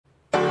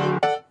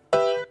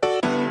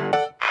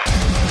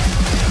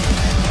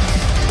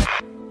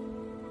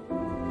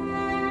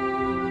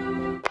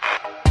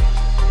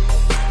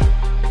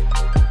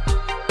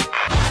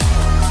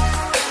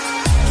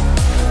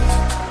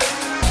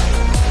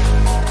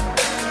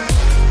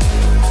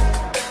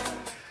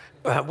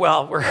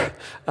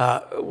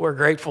We're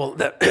grateful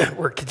that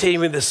we're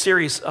continuing this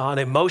series on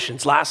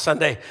emotions. Last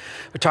Sunday,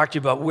 we talked to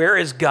you about where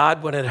is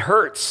God when it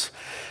hurts.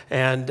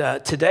 And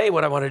today,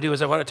 what I want to do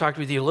is I want to talk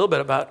with you a little bit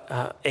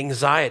about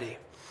anxiety.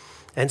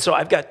 And so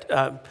I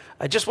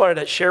just wanted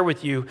to share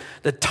with you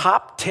the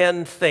top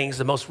 10 things,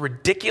 the most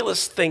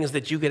ridiculous things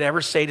that you could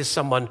ever say to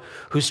someone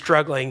who's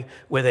struggling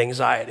with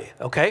anxiety,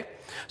 okay?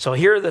 So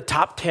here are the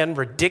top 10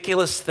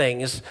 ridiculous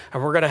things,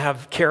 and we're going to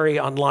have Carrie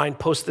online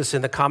post this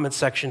in the comment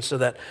section so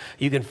that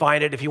you can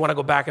find it. If you want to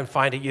go back and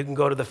find it, you can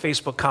go to the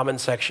Facebook comment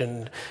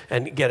section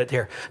and get it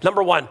here.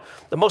 Number one,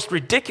 the most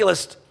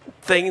ridiculous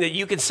thing that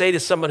you can say to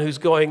someone who's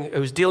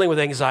dealing with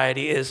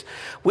anxiety is,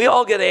 we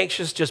all get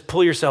anxious, just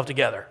pull yourself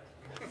together.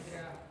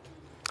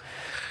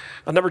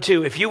 Number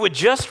two, if you would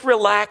just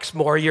relax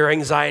more, your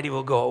anxiety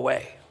will go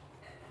away.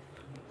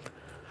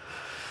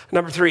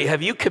 Number three,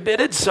 have you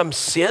committed some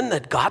sin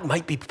that God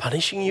might be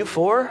punishing you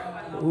for?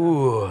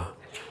 Ooh,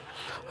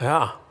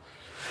 yeah.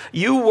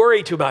 You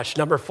worry too much,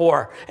 number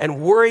four,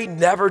 and worry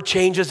never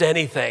changes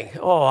anything.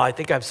 Oh, I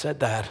think I've said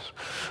that.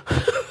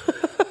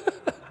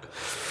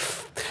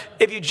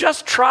 If you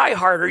just try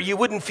harder, you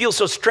wouldn't feel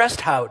so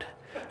stressed out.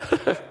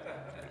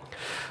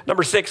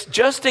 Number six,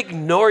 just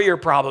ignore your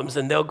problems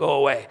and they'll go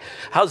away.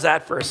 How's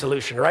that for a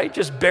solution, right?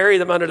 Just bury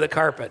them under the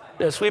carpet.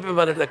 Sweep them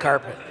under the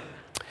carpet.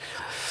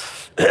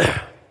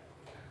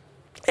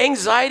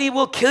 Anxiety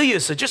will kill you,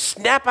 so just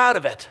snap out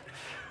of it.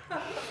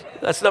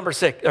 That's number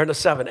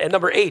seven. And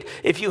number eight,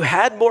 if you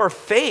had more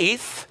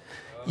faith,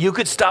 you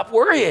could stop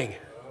worrying.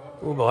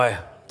 Oh boy,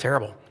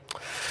 terrible.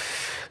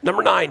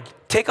 Number nine,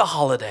 take a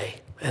holiday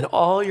and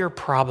all your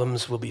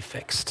problems will be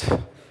fixed.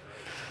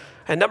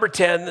 And number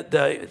 10,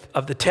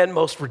 of the 10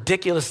 most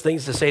ridiculous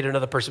things to say to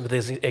another person with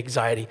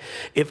anxiety,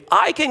 if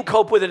I can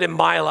cope with it in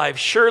my life,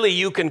 surely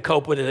you can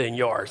cope with it in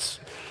yours.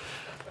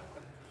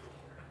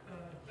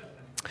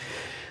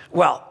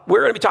 Well,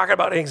 we're going to be talking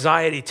about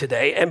anxiety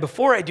today. And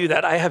before I do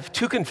that, I have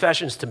two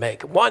confessions to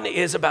make. One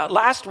is about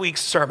last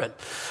week's sermon.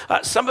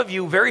 Some of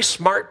you very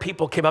smart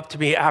people came up to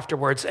me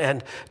afterwards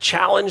and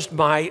challenged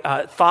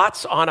my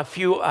thoughts on a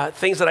few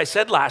things that I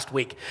said last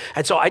week.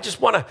 And so I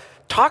just want to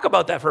talk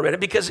about that for a minute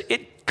because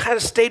it kind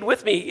of stayed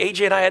with me.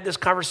 AJ and I had this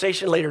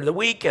conversation later in the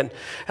week, and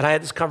I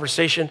had this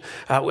conversation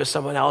with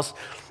someone else.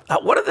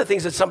 One of the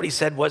things that somebody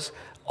said was,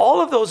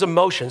 all of those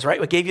emotions, right?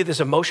 We gave you this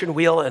emotion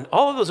wheel, and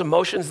all of those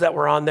emotions that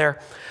were on there,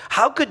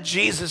 how could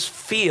Jesus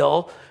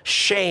feel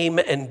shame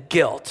and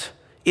guilt?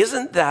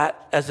 Isn't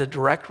that as a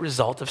direct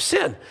result of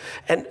sin?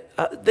 And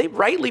they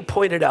rightly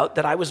pointed out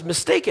that I was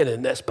mistaken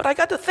in this, but I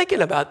got to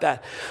thinking about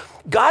that.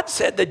 God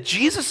said that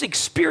Jesus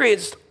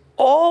experienced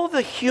all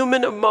the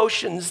human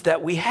emotions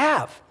that we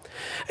have.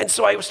 And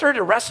so I started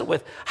to wrestle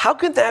with, how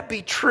can that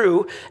be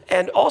true?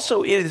 And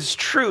also it is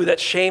true that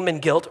shame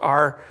and guilt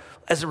are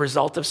as a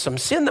result of some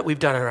sin that we've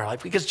done in our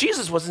life, because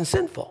Jesus wasn't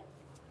sinful.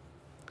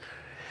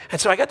 And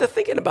so I got to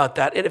thinking about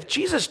that. And if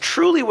Jesus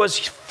truly was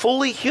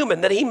fully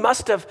human, then he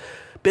must have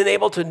been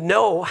able to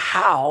know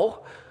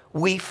how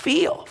we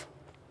feel.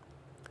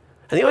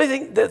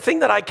 And the thing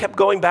that I kept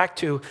going back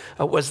to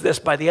was this.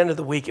 By the end of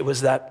the week, it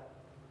was that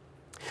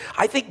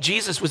I think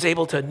Jesus was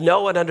able to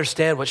know and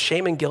understand what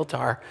shame and guilt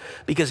are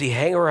because he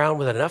hung around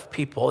with enough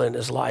people in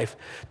his life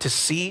to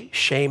see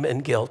shame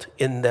and guilt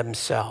in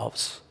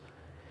themselves.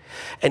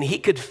 And he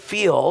could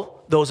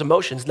feel those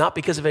emotions, not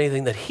because of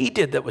anything that he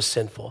did that was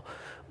sinful,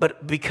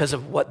 but because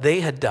of what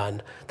they had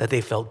done that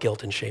they felt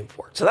guilt and shame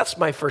for. So that's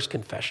my first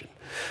confession.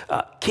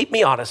 Keep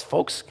me honest,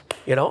 folks.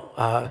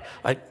 Come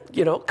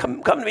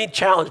to me,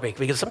 challenge me,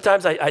 because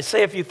sometimes I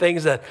say a few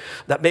things that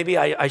maybe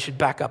I should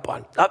back up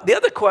on.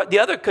 The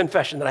other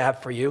confession that I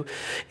have for you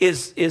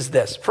is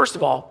this. First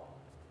of all,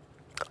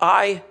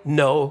 I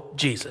know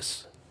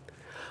Jesus.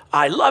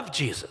 I love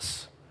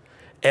Jesus,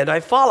 and I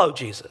follow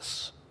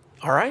Jesus.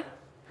 All right?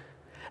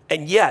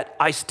 And yet,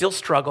 I still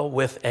struggle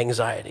with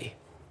anxiety.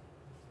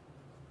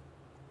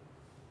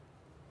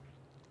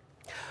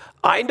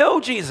 I know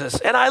Jesus,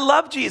 and I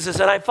love Jesus,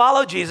 and I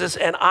follow Jesus,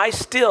 and I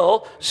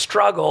still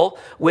struggle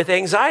with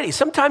anxiety.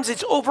 Sometimes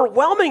it's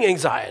overwhelming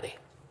anxiety.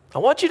 I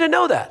want you to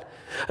know that.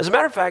 As a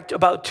matter of fact,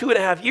 about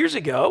 2.5 years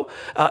ago,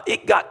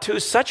 it got to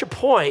such a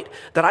point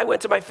that I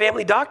went to my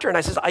family doctor, and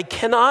I said, I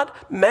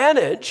cannot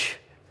manage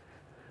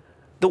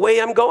the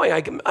way I'm going.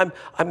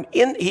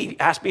 He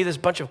asked me this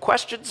bunch of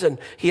questions, and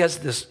he has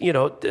this,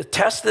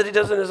 test that he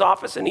does in his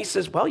office, and he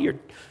says, well,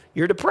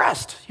 you're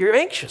depressed, you're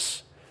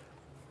anxious.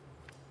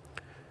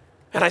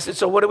 And I said,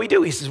 so what do we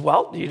do? He says,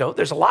 well,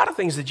 there's a lot of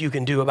things that you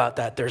can do about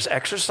that. There's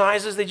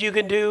exercises that you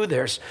can do.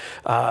 There's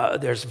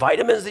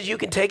vitamins that you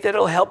can take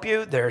that'll help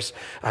you. There's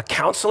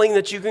counseling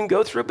that you can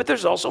go through, but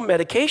there's also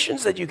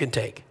medications that you can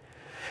take.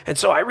 And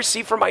so I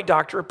received from my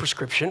doctor a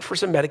prescription for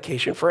some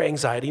medication for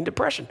anxiety and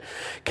depression.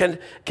 Can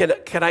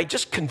I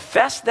just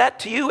confess that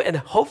to you? And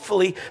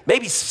hopefully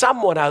maybe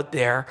someone out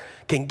there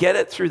can get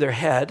it through their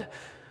head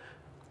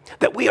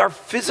that we are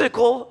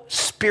physical,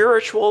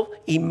 spiritual,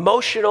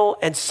 emotional,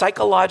 and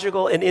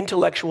psychological and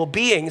intellectual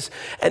beings.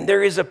 And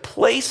there is a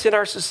place in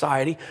our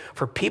society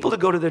for people to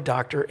go to their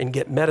doctor and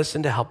get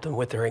medicine to help them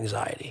with their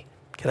anxiety.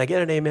 Can I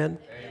get an amen?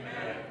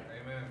 Amen.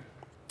 Amen.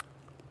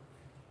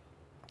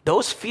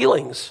 Those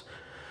feelings,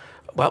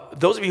 well,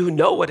 those of you who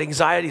know what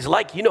anxiety is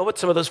like, you know what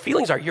some of those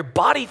feelings are. Your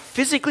body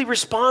physically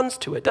responds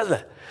to it, doesn't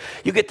it?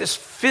 You get this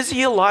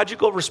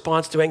physiological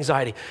response to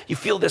anxiety. You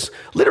feel this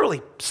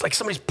literally, it's like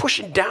somebody's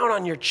pushing down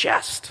on your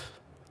chest.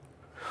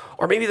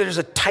 Or maybe there's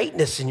a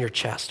tightness in your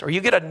chest, or you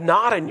get a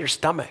knot in your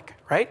stomach,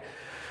 right?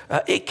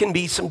 It can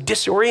be some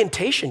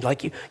disorientation,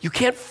 like you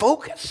can't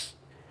focus.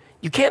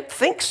 You can't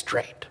think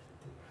straight.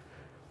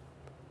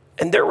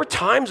 And there were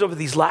times over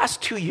these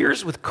last 2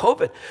 years with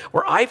COVID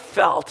where I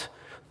felt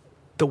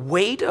the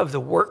weight of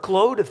the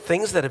workload of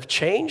things that have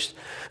changed,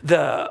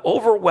 the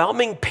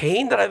overwhelming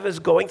pain that I was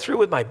going through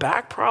with my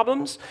back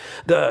problems,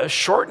 the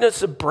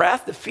shortness of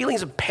breath, the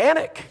feelings of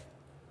panic.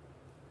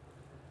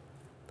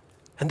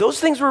 And those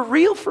things were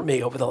real for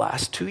me over the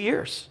last 2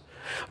 years.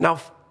 Now,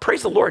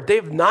 praise the Lord, they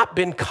have not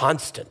been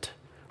constant,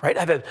 right?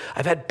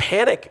 I've had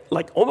panic,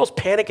 like almost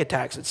panic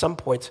attacks at some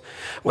points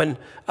when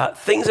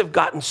things have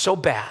gotten so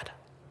bad.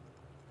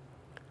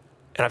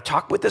 And I've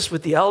talked with this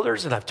with the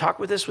elders, and I've talked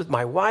with this with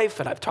my wife,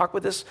 and I've talked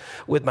with this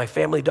with my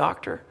family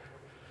doctor.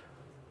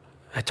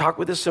 I talk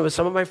with this with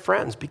some of my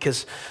friends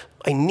because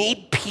I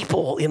need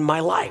people in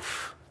my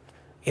life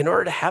in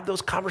order to have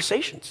those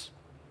conversations.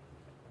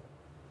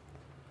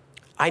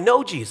 I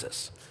know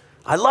Jesus.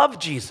 I love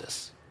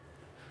Jesus.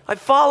 I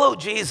follow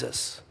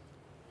Jesus.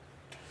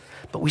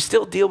 But we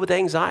still deal with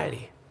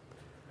anxiety.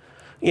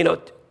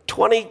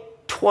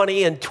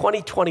 2020 and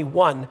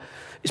 2021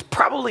 is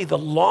probably the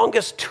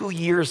longest 2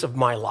 years of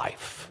my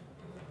life.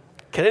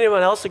 Can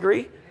anyone else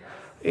agree?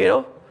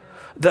 It's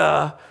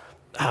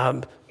going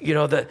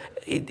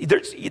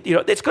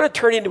to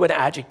turn into an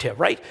adjective,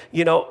 right?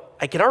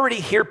 I can already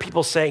hear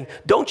people saying,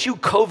 "Don't you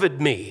COVID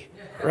me,"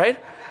 right?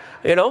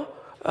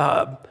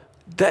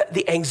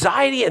 The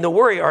anxiety and the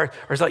worry are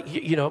like,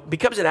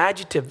 becomes an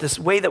adjective, this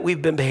way that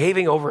we've been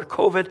behaving over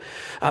COVID.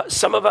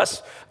 Some of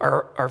us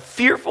are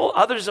fearful.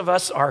 Others of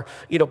us are,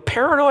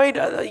 paranoid.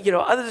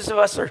 Others of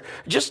us are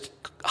just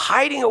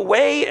hiding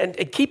away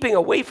and keeping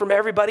away from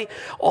everybody.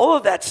 All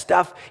of that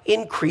stuff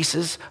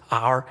increases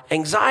our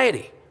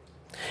anxiety.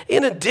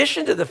 In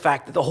addition to the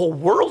fact that the whole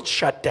world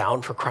shut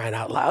down, for crying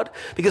out loud,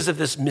 because of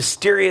this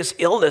mysterious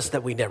illness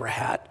that we never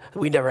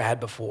had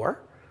before.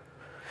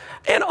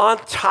 And on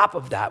top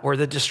of that were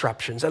the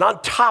disruptions. And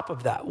on top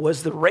of that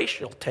was the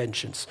racial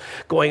tensions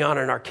going on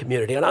in our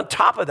community. And on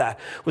top of that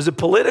was the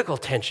political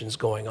tensions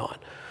going on.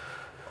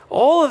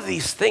 All of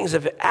these things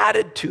have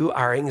added to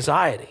our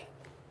anxiety.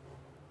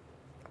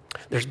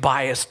 There's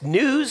biased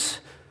news.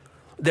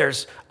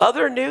 There's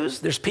other news.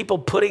 There's people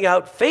putting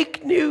out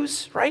fake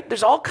news, right?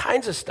 There's all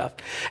kinds of stuff.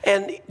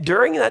 And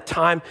during that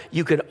time,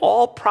 you can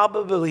all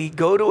probably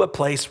go to a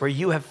place where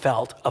you have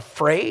felt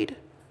afraid,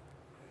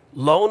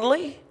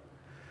 lonely,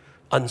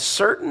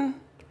 uncertain,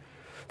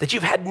 that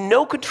you've had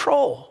no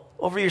control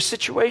over your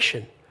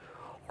situation,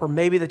 or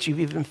maybe that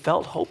you've even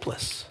felt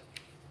hopeless.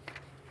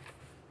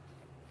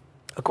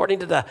 According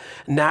to the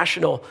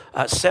National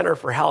Center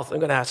for Health, I'm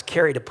going to ask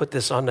Carrie to put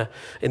this in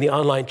the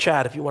online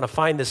chat if you want to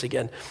find this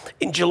again.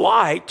 In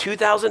July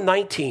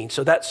 2019,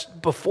 so that's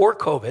before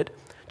COVID,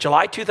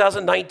 July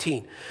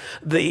 2019,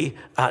 the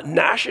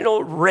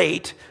national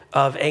rate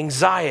of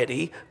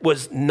anxiety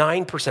was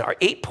 9%, or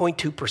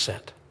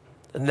 8.2%.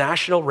 The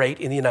national rate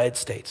in the United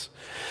States.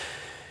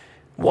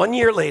 1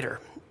 year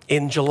later,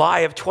 in July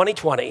of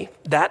 2020,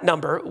 that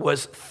number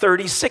was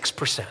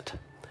 36%.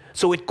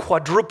 So it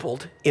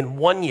quadrupled in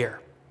 1 year,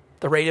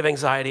 the rate of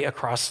anxiety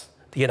across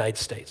the United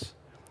States.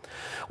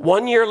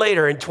 1 year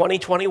later, in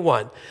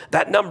 2021,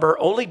 that number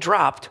only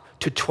dropped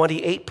to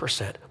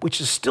 28%,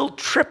 which is still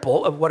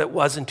triple of what it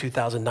was in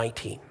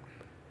 2019.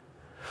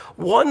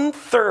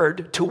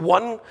 1/3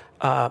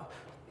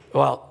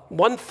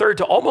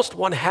 to almost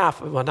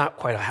 1/2, well, not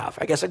quite a half,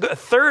 I guess a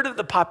third of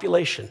the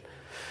population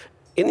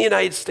in the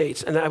United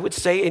States, and I would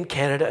say in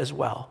Canada as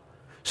well,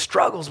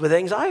 struggles with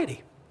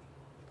anxiety.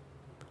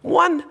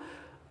 1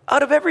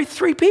 out of every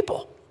 3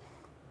 people.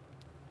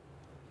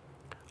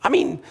 I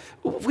mean,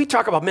 we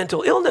talk about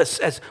mental illness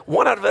as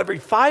 1 out of every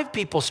 5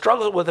 people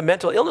struggle with a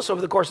mental illness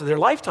over the course of their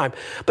lifetime,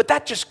 but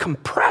that just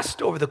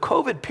compressed over the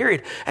COVID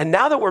period. And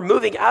now that we're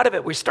moving out of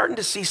it, we're starting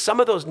to see some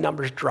of those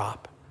numbers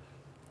drop.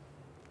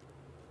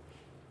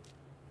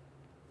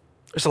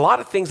 There's a lot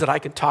of things that I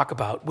can talk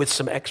about with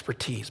some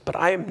expertise, but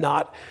I am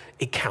not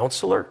a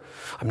counselor.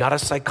 I'm not a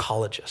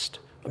psychologist.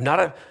 I'm not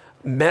a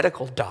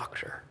medical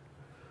doctor.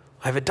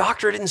 I have a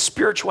doctorate in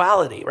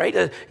spirituality,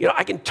 right?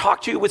 I can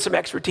talk to you with some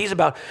expertise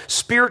about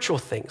spiritual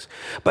things,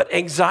 but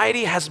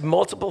anxiety has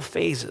multiple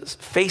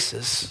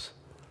faces.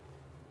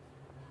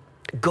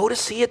 Go to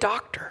see a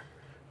doctor.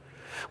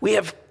 We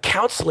have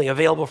counseling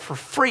available for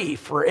free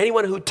for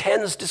anyone who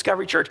attends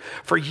Discovery Church.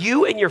 For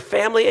you and your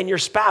family and your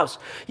spouse,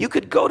 you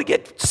could go to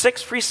get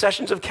 6 free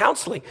sessions of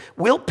counseling.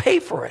 We'll pay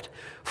for it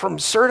from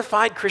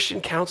certified Christian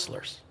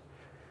counselors.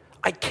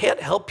 I can't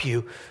help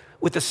you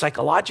with the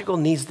psychological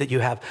needs that you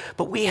have,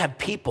 but we have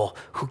people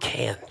who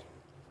can.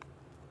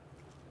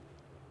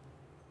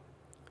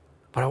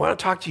 But I want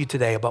to talk to you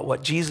today about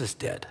what Jesus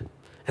did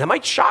And it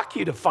might shock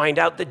you to find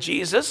out that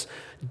Jesus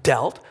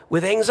dealt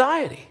with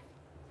anxiety.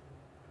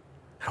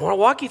 I want to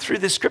walk you through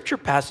this scripture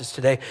passage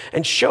today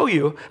and show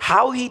you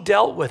how he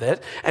dealt with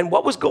it and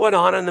what was going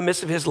on in the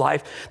midst of his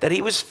life that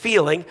he was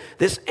feeling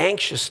this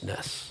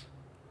anxiousness.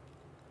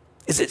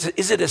 Is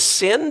it a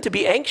sin to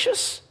be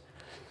anxious?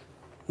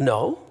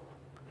 No.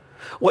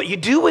 What you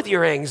do with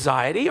your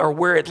anxiety or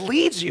where it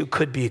leads you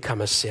could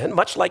become a sin,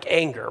 much like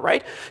anger,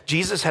 right?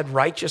 Jesus had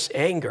righteous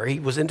anger. He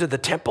was into the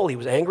temple. He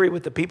was angry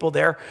with the people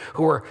there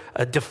who were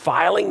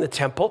defiling the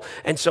temple.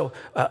 And so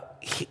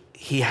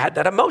he had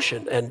that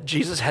emotion, and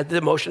Jesus had the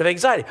emotion of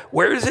anxiety.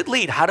 Where does it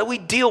lead? How do we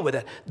deal with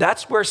it?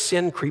 That's where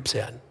sin creeps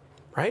in,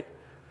 right?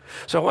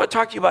 So I want to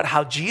talk to you about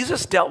how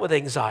Jesus dealt with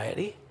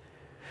anxiety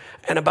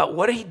and about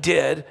what he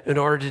did in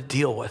order to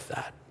deal with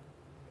that.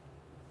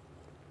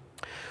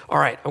 All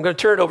right, I'm going to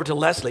turn it over to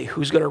Leslie,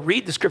 who's going to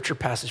read the scripture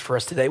passage for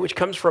us today, which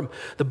comes from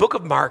the book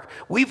of Mark.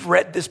 We've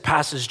read this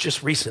passage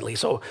just recently.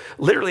 So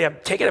literally, I'm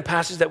taking a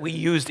passage that we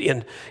used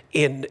in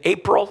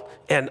April,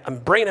 and I'm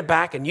bringing it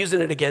back and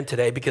using it again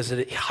today because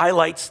it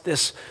highlights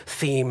this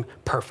theme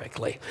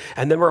perfectly.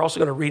 And then we're also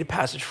going to read a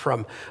passage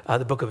from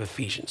the book of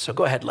Ephesians. So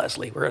go ahead,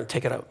 Leslie. We're going to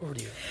take it over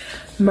to you.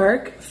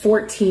 Mark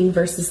 14,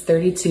 verses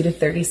 32 to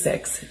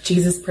 36.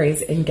 Jesus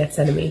prays in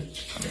Gethsemane.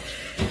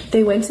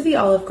 They went to the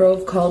olive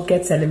grove called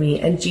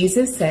Gethsemane, and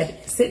Jesus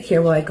said, "Sit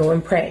here while I go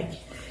and pray."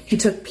 He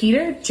took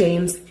Peter,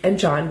 James, and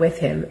John with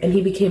him, and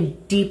he became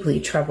deeply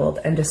troubled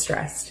and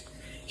distressed.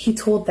 He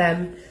told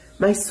them,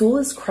 "My soul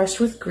is crushed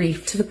with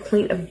grief to the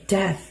point of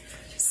death.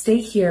 Stay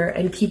here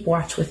and keep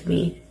watch with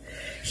me."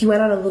 He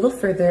went on a little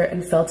further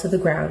and fell to the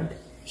ground.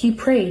 He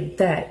prayed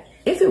that,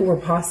 if it were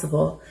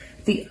possible,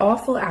 the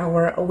awful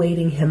hour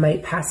awaiting him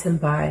might pass him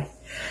by.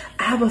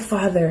 "Abba,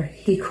 Father,"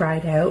 he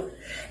cried out,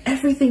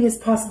 "everything is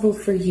possible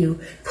for you.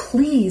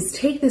 Please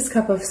take this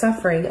cup of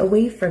suffering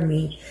away from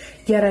me.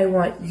 Yet I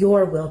want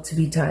your will to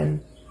be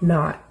done,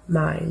 not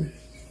mine."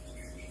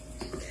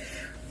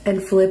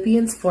 And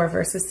Philippians 4,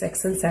 verses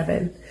 6 and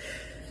 7.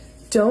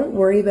 Don't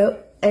worry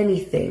about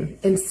anything.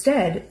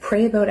 Instead,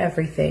 pray about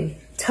everything.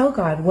 Tell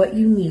God what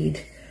you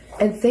need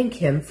and thank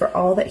him for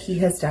all that he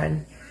has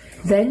done.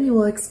 Then you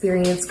will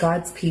experience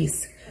God's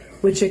peace,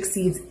 which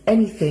exceeds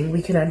anything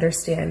we can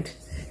understand.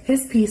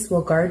 His peace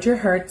will guard your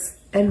hearts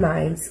and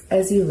minds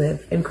as you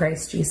live in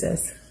Christ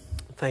Jesus.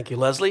 Thank you,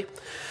 Leslie.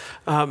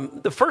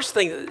 The first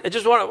thing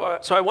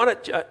I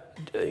want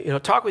to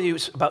talk with you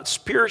about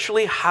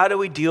spiritually. How do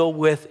we deal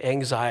with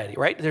anxiety?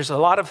 Right? There's a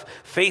lot of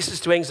faces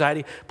to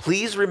anxiety.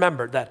 Please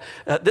remember that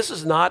this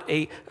is not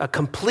a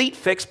complete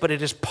fix, but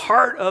it is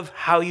part of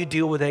how you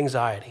deal with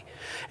anxiety,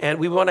 and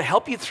we want to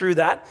help you through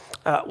that.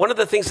 One of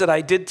the things that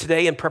I did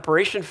today in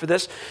preparation for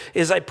this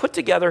is I put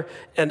together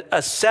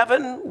a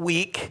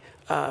 7-week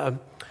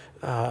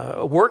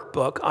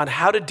workbook on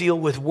how to deal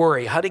with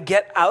worry, how to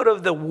get out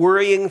of the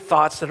worrying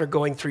thoughts that are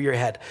going through your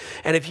head.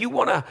 And if you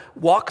want to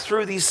walk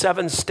through these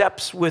 7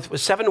 steps with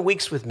 7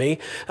 weeks with me,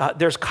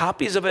 there's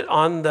copies of it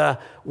on the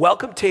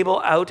welcome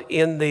table out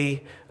in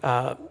the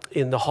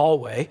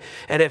hallway.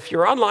 And if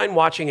you're online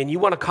watching and you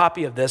want a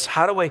copy of this,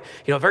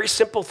 very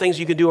simple things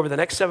you can do over the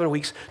next 7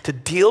 weeks to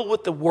deal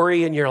with the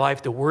worry in your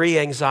life, the worry,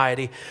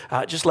 anxiety,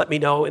 just let me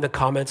know in the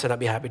comments and I'd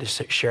be happy to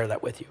share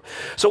that with you.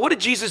 So what did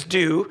Jesus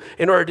do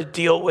in order to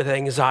deal with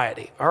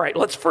anxiety? All right,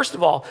 first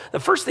of all, the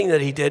first thing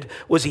that he did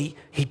was he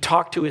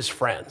talked to his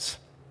friends.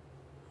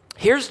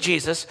 Here's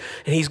Jesus,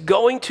 and he's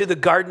going to the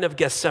Garden of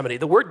Gethsemane.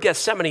 The word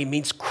Gethsemane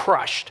means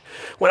crushed.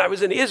 When I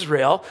was in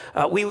Israel,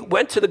 we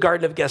went to the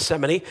Garden of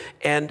Gethsemane,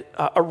 and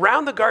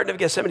around the Garden of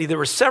Gethsemane, there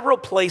were several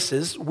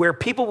places where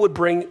people would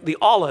bring the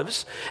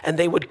olives, and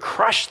they would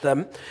crush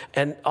them,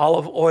 and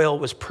olive oil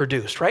was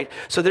produced, right?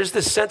 So there's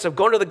this sense of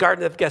going to the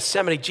Garden of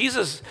Gethsemane.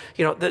 Jesus,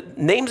 the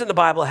names in the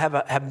Bible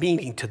have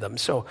meaning to them.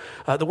 So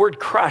the word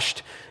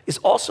crushed is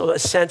also a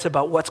sense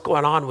about what's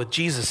going on with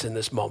Jesus in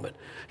this moment.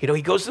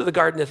 He goes to the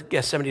Garden of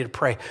Gethsemane to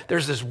pray.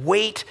 There's this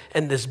weight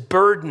and this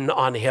burden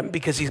on him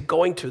because he's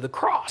going to the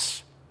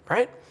cross,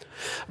 right?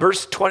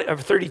 Verse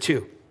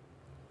 32.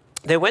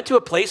 They went to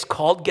a place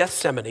called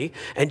Gethsemane,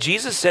 and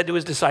Jesus said to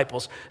his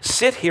disciples,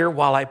 "Sit here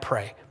while I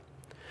pray."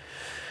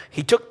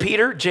 He took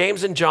Peter,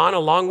 James, and John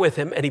along with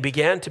him, and he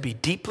began to be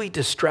deeply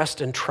distressed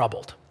and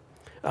troubled.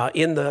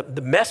 In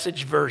the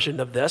Message version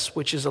of this,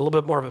 which is a little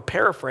bit more of a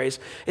paraphrase,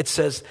 it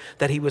says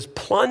that he was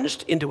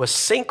plunged into a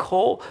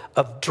sinkhole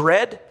of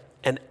dread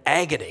and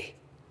agony.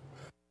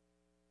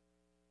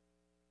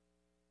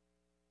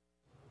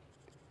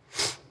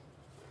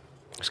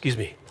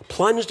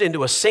 Plunged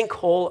into a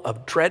sinkhole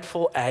of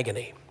dreadful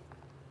agony.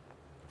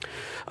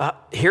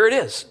 Here it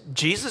is.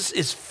 Jesus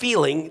is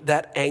feeling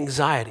that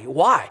anxiety.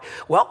 Why?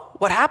 Well,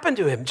 what happened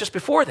to him just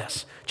before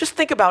this? Just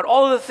think about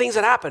all of the things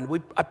that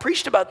happened. I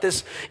preached about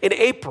this in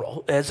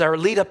April as our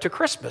lead up to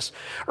Christmas.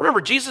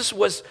 Remember, Jesus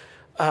was,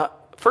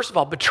 first of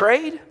all,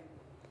 betrayed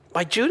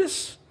by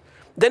Judas.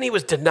 Then he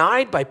was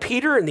denied by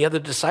Peter and the other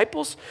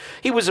disciples.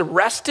 He was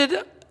arrested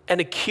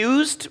and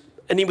accused,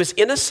 and he was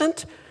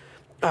innocent.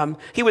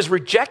 He was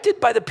rejected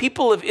by the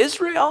people of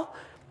Israel.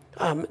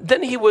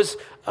 Then he was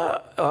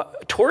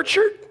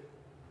tortured.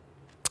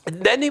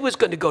 And then he was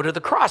going to go to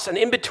the cross. And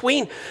in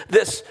between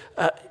this,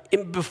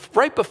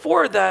 right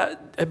before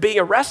being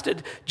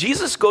arrested,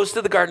 Jesus goes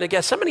to the Garden of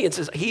Gethsemane and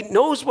says he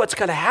knows what's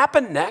going to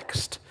happen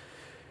next.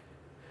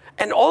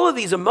 And all of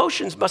these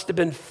emotions must have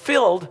been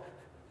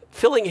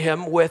filling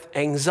him with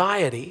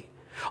anxiety.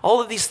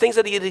 All of these things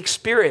that he had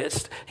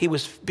experienced, he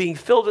was being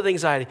filled with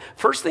anxiety.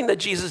 First thing that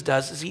Jesus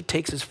does is he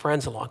takes his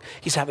friends along.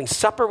 He's having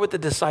supper with the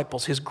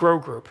disciples, his grow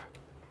group,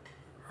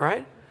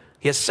 right?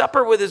 He has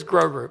supper with his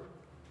grow group.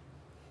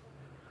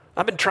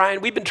 We've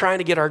been trying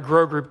to get our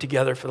grow group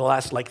together for the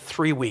last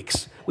 3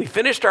 weeks. We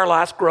finished our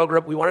last grow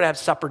group. We wanted to have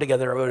supper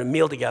together, a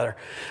meal together.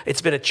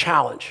 It's been a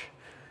challenge.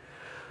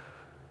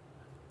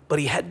 But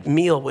he had a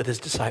meal with his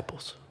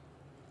disciples.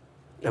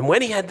 And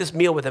when he had this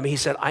meal with them, he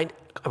said, I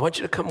want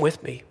you to come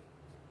with me.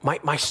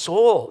 My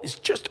soul is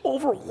just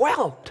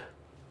overwhelmed.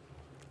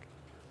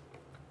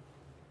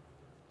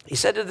 He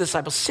said to the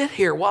disciples, sit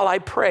here while I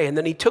pray. And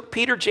then he took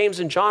Peter,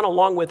 James, and John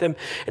along with him,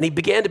 and he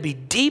began to be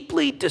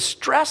deeply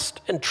distressed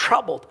and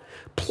troubled,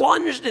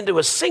 plunged into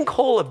a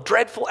sinkhole of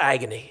dreadful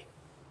agony.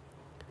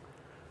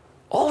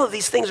 All of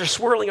these things are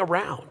swirling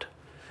around.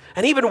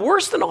 And even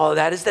worse than all of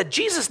that is that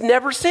Jesus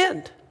never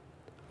sinned.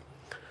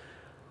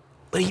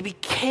 But he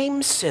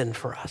became sin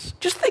for us.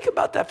 Just think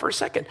about that for a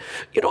second.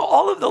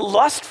 All of the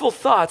lustful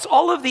thoughts,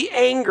 all of the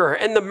anger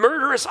and the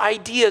murderous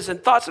ideas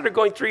and thoughts that are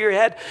going through your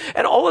head,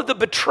 and all of the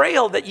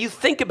betrayal that you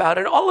think about,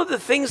 and all of the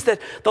things the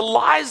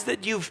lies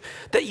that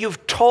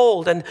you've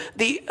told, and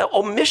the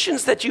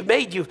omissions that you've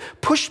made. You've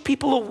pushed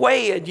people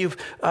away, and you've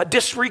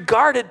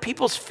disregarded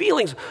people's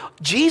feelings.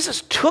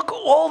 Jesus took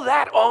all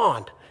that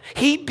on.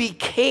 He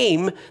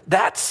became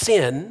that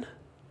sin.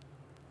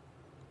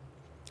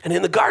 And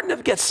in the Garden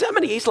of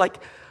Gethsemane, he's like,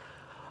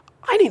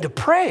 I need to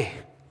pray,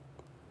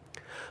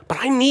 but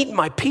I need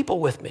my people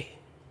with me.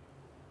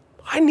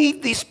 I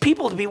need these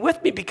people to be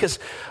with me because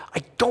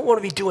I don't want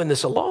to be doing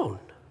this alone.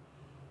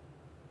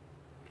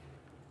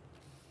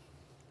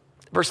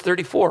 Verse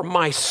 34,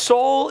 my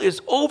soul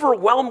is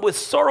overwhelmed with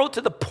sorrow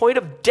to the point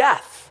of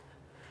death.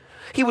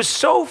 He was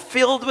so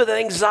filled with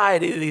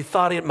anxiety that he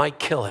thought it might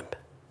kill him.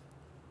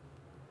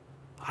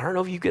 I don't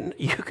know if you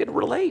can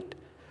relate.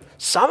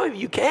 Some of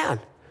you can.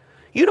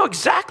 You know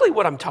exactly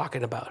what I'm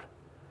talking about.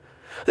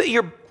 That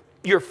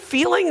your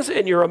feelings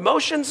and your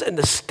emotions and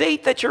the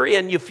state that you're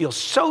in, you feel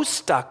so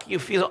stuck. You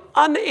feel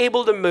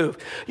unable to move.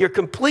 You're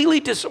completely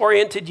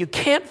disoriented. You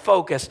can't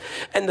focus.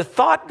 And the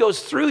thought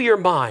goes through your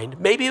mind,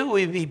 maybe it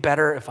would be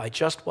better if I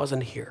just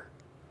wasn't here.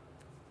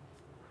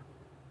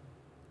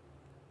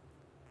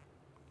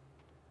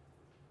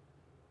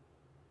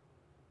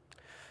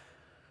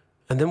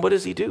 And then what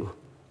does he do?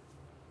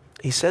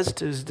 He says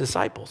to his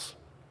disciples,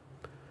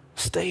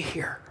 stay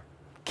here.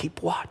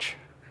 Keep watch.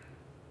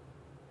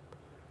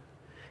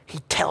 He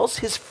tells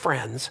his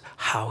friends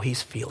how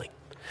he's feeling.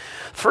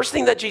 First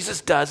thing that Jesus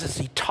does is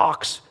he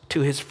talks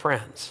to his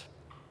friends.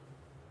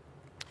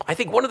 I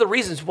think one of the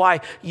reasons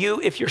why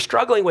if you're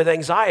struggling with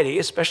anxiety,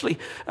 especially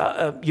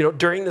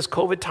during this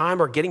COVID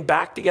time, or getting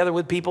back together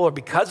with people, or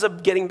because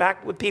of getting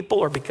back with people,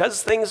 or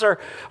because things are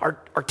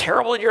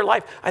terrible in your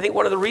life, I think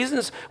one of the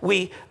reasons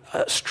we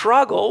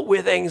struggle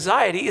with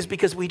anxiety is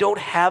because we don't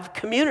have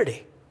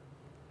community.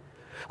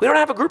 We don't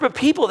have a group of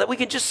people that we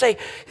can just say,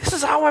 this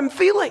is how I'm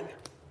feeling.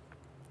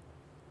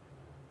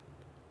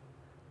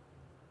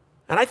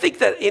 And I think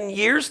that in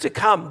years to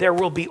come, there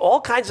will be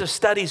all kinds of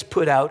studies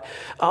put out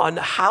on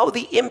how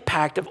the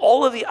impact of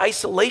all of the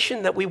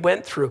isolation that we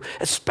went through,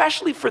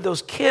 especially for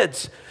those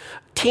kids,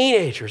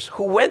 teenagers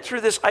who went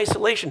through this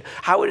isolation,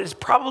 how it is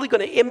probably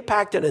going to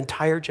impact an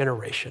entire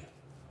generation.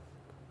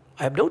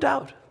 I have no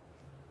doubt.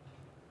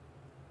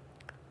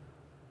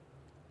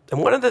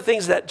 And one of the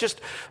things that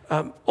just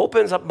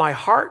opens up my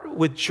heart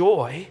with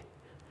joy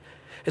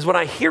is when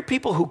I hear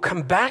people who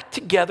come back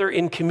together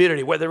in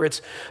community, whether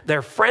it's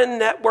their friend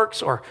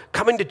networks or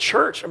coming to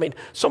church. I mean,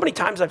 so many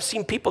times I've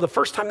seen people, the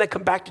first time they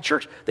come back to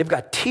church, they've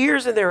got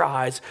tears in their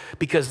eyes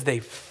because they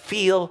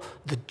feel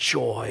the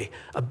joy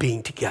of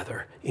being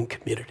together in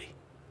community.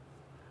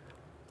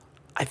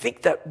 I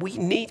think that we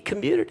need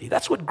community.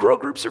 That's what grow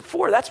groups are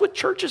for. That's what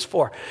church is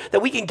for.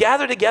 That we can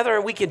gather together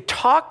and we can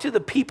talk to the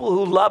people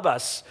who love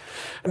us.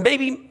 And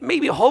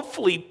maybe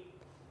hopefully,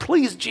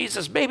 please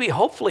Jesus, maybe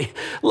hopefully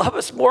love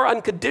us more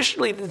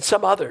unconditionally than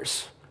some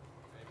others.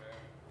 Amen.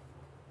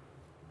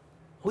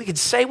 We can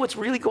say what's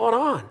really going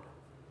on.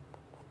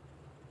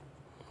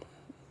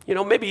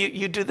 Maybe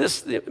you do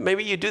this,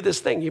 maybe you do this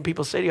thing.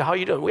 People say to you, how are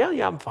you doing? Well,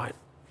 yeah, I'm fine.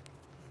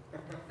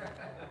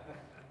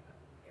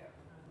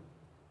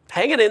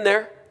 Hanging in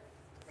there.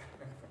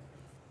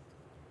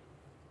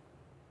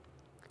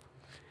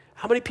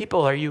 How many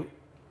people do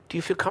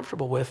you feel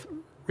comfortable with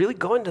really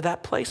going to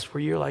that place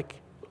where you're like,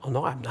 oh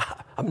no,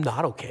 I'm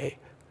not okay.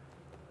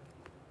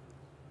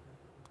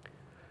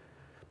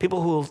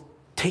 People who will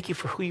take you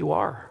for who you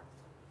are.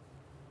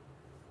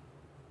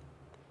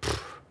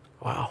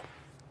 Wow.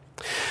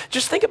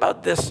 Just think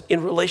about this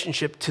in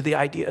relationship to the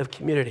idea of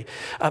community.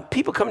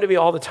 People come to me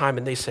all the time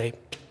and they say,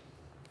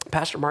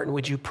 Pastor Martin,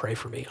 would you pray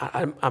for me?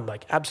 I'm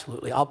like,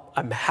 absolutely.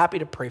 I'm happy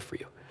to pray for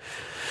you.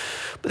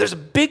 But there's a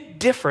big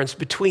difference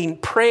between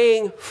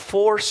praying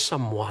for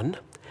someone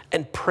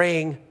and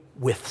praying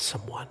with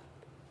someone.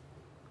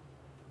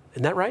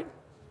 Isn't that right?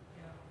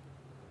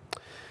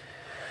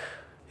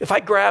 If I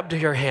grabbed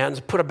your hands,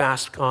 put a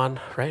mask on,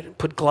 right?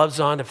 Put gloves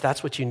on if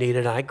that's what you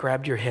needed, and I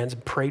grabbed your hands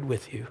and prayed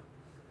with you.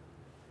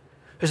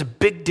 There's a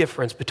big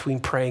difference between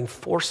praying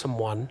for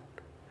someone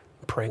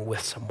and praying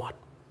with someone.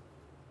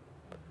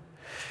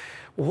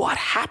 What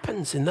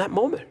happens in that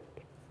moment?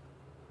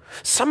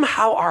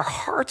 Somehow our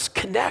hearts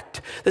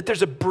connect, that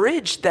there's a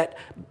bridge that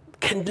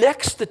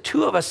connects the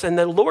two of us, and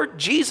the Lord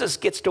Jesus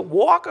gets to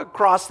walk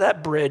across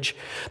that bridge.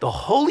 The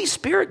Holy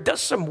Spirit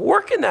does some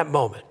work in that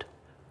moment.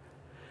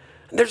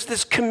 There's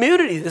this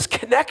community, this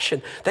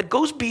connection that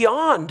goes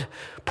beyond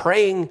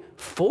praying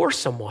for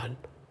someone.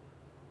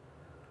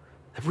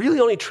 It really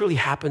only truly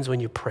happens when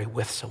you pray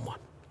with someone.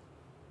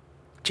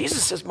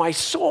 Jesus says, my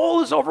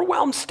soul is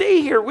overwhelmed.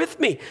 Stay here with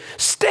me.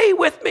 Stay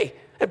with me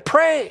and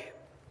pray.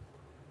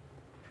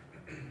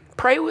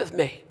 Pray with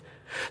me.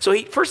 So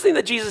first thing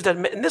that Jesus did,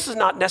 and this is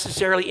not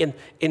necessarily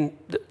in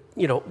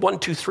 1,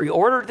 2, 3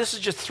 order. This is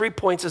just 3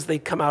 points as they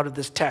come out of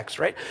this text,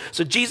 right?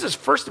 So Jesus,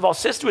 first of all,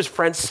 says to his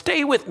friends,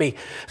 stay with me.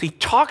 He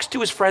talks to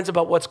his friends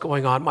about what's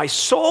going on. My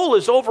soul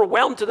is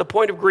overwhelmed to the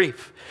point of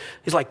grief.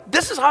 He's like,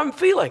 this is how I'm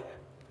feeling.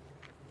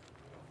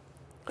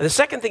 And the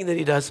second thing that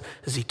he does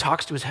is he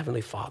talks to his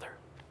heavenly Father.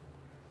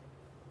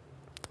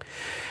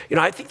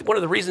 I think one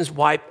of the reasons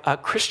why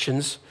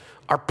Christians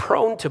are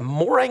prone to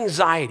more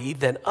anxiety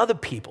than other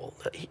people,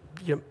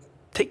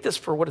 take this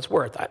for what it's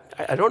worth.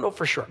 I don't know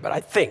for sure, but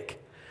I think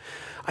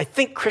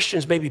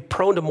Christians may be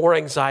prone to more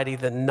anxiety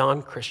than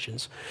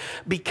non-Christians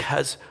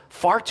because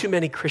far too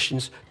many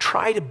Christians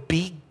try to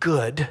be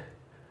good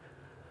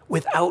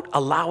without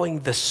allowing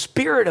the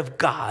Spirit of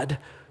God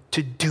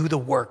to do the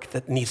work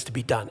that needs to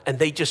be done. And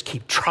they just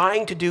keep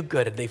trying to do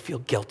good and they feel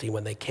guilty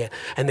when they can't.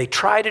 And they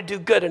try to do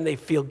good and they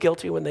feel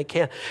guilty when they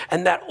can't.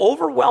 And that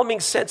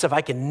overwhelming sense of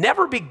I can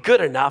never be good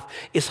enough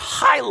is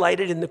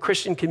highlighted in the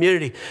Christian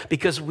community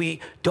because we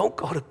don't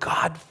go to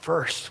God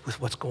first with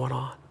what's going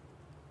on.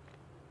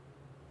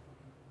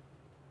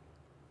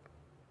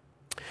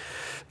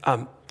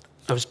 I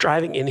was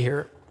driving in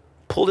here,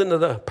 pulled into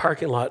the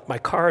parking lot. My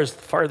car is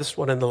the farthest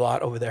one in the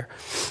lot over there.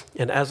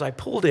 And as I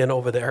pulled in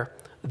over there,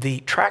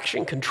 the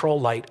traction control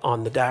light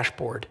on the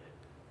dashboard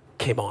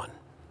came on.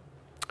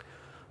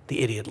 The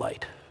idiot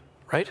light,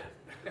 right?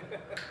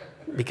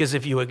 Because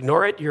if you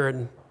ignore it, you're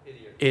an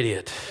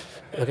idiot.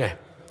 Okay.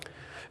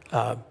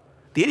 The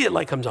idiot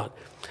light comes on.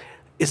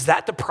 Is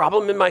that the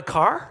problem in my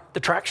car?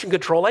 The traction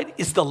control light?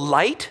 Is the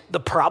light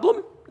the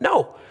problem?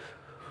 No.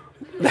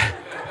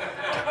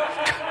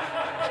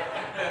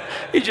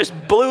 He just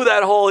blew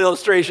that whole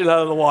illustration out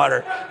of the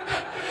water.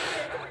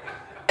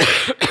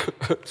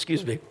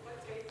 Excuse me.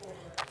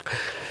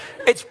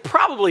 It's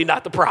probably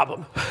not the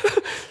problem.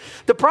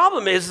 The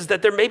problem is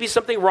that there may be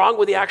something wrong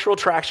with the actual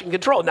traction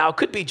control. Now, it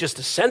could be just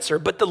a sensor,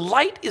 but the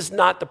light is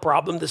not the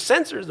problem. The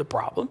sensor is the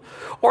problem.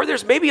 Or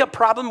there's maybe a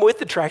problem with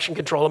the traction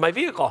control of my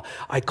vehicle.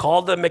 I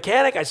called the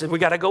mechanic. I said, we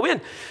got to go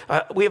in.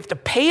 We have to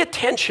pay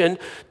attention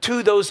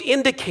to those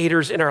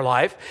indicators in our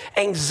life.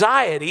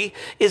 Anxiety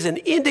is an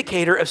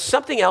indicator of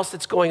something else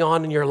that's going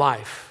on in your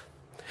life.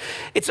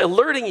 It's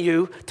alerting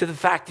you to the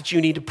fact that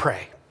you need to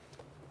pray.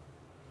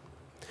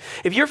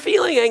 If you're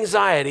feeling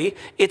anxiety,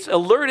 it's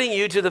alerting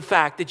you to the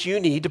fact that you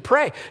need to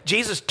pray.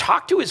 Jesus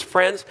talked to his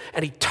friends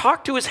and he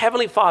talked to his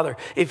heavenly Father.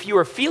 If you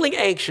are feeling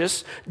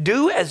anxious,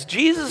 do as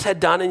Jesus had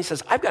done. And he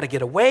says, I've got to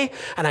get away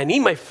and I need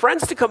my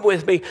friends to come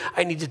with me.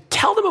 I need to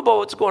tell them about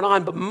what's going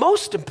on. But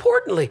most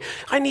importantly,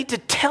 I need to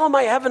tell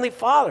my heavenly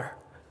Father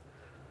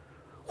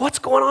what's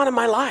going on in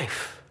my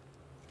life.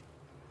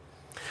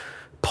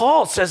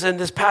 Paul says in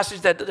this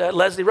passage that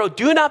Leslie wrote,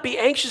 do not be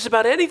anxious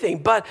about anything,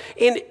 but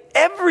in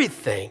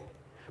everything,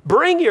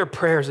 bring your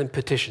prayers and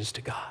petitions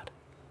to God.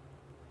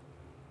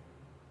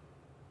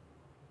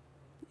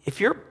 If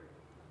your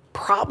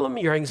problem,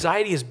 your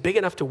anxiety is big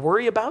enough to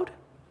worry about,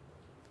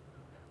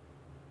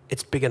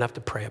 it's big enough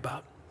to pray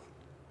about.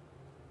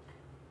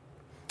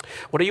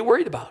 What are you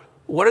worried about?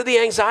 What are the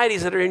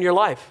anxieties that are in your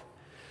life?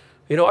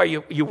 Are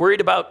you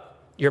worried about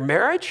your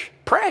marriage?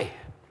 Pray.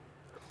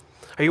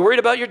 Are you worried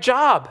about your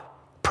job?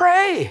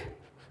 Pray.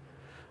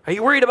 Are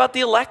you worried about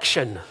the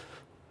election?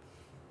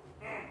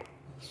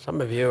 Some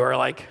of you are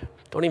like,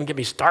 don't even get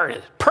me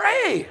started.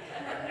 Pray,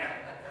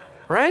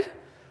 right?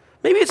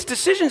 Maybe it's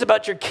decisions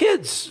about your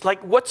kids,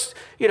 like what's,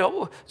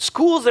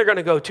 schools they're going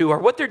to go to or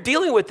what they're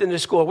dealing with in their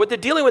school, what they're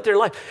dealing with in their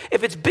life.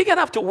 If it's big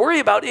enough to worry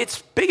about,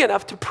 it's big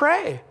enough to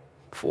pray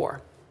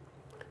for.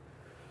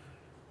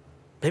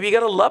 Maybe you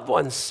got a loved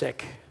one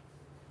sick.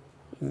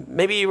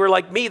 Maybe you were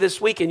like me this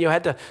week and you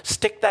had to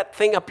stick that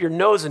thing up your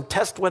nose and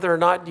test whether or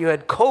not you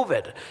had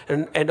COVID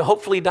and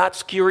hopefully not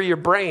skewer your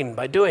brain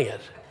by doing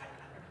it.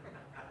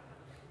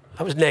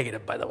 I was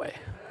negative, by the way.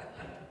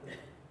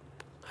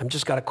 I've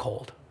just got a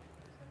cold.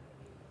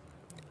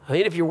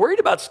 If you're worried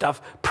about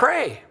stuff,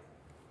 pray.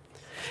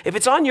 If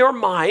it's on your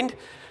mind,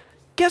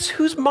 guess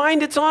whose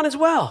mind it's on as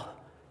well?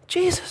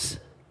 Jesus.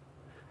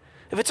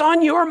 If it's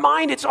on your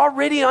mind, it's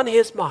already on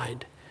his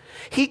mind.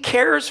 He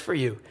cares for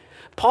you.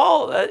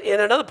 Paul, in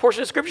another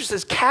portion of Scripture,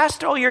 says,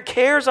 cast all your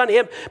cares on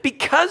him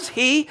because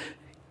he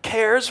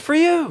cares for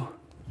you.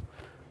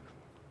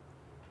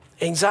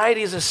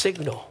 Anxiety is a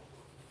signal.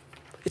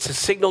 It's a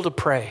signal to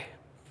pray.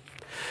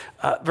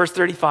 Verse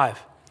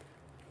 35.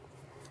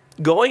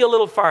 Going a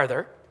little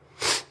farther,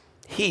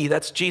 he,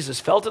 that's Jesus,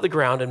 fell to the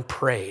ground and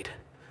prayed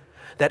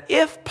that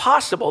if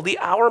possible, the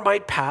hour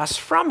might pass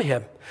from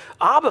him.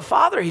 Abba,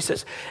 Father, he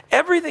says,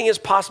 everything is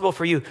possible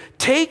for you.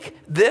 Take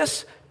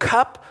this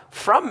cup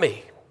from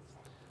me.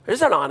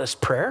 There's an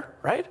honest prayer,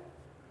 right?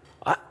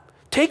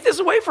 Take this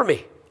away from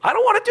me. I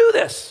don't want to do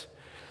this.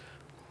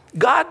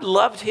 God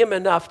loved him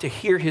enough to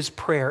hear his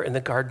prayer in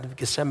the Garden of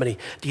Gethsemane.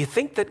 Do you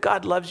think that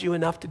God loves you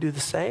enough to do the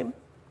same?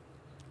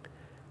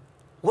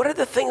 What are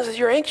the things that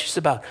you're anxious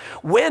about?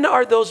 When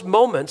are those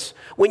moments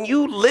when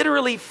you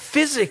literally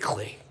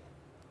physically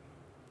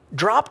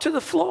drop to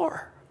the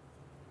floor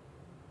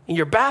in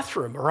your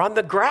bathroom or on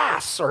the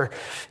grass or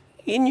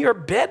in your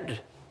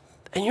bed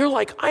and you're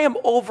like, I am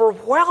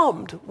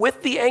overwhelmed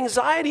with the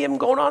anxiety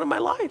going on in my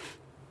life?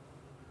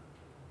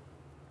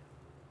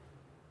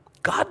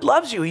 God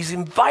loves you. He's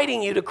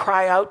inviting you to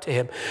cry out to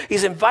him.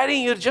 He's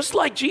inviting you, just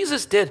like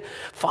Jesus did,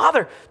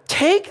 Father,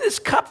 take this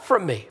cup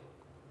from me.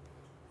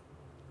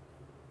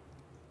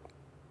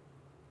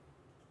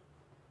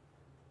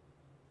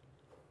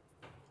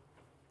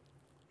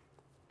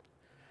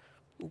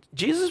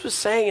 Jesus was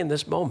saying in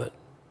this moment,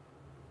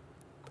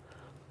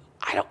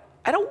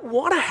 I don't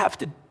want to have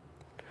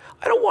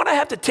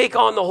to take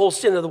on the whole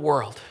sin of the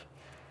world.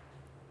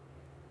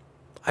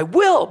 I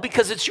will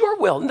because it's your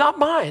will, not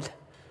mine.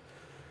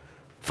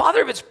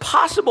 Father, if it's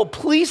possible,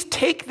 please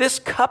take this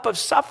cup of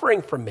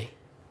suffering from me.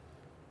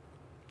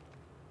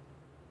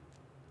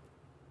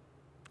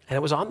 And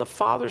it was on the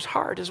Father's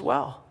heart as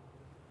well.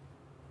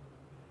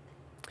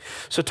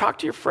 So talk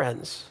to your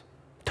friends,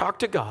 talk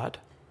to God,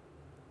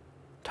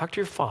 talk to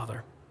your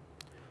Father,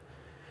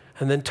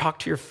 and then talk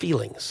to your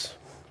feelings.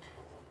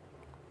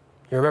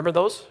 You remember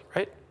those,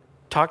 right?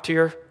 Talk to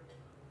your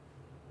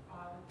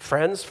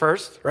friends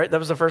first, right? That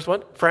was the first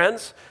one.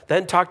 Friends,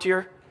 then talk to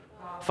your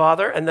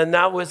Father, and then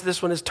now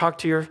this one is talk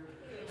to your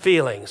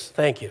feelings.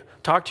 Thank you.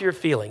 Talk to your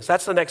feelings.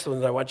 That's the next one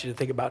that I want you to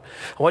think about.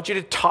 I want you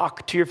to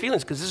talk to your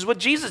feelings because this is what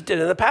Jesus did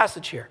in the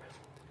passage here.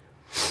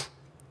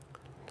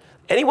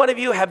 Any one of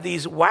you have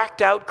these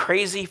whacked out,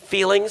 crazy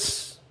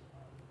feelings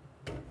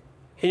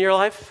in your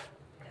life?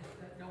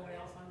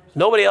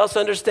 Nobody else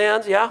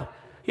understands? Yeah?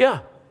 Yeah.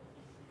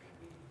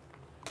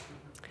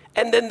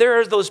 And then there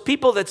are those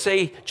people that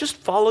say, just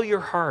follow your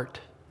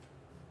heart.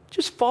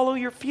 Just follow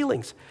your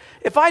feelings.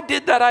 If I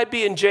did that, I'd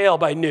be in jail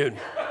by noon.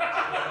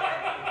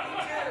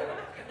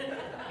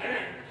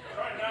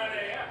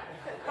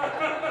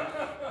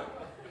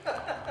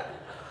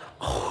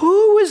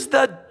 Who is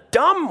the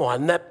dumb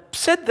one that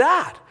said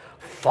that?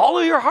 Follow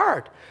your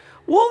heart.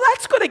 Well,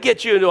 that's going to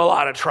get you into a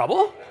lot of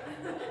trouble.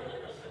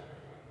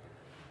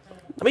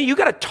 I mean, you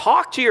got to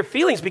talk to your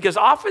feelings because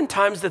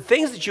oftentimes the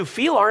things that you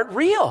feel aren't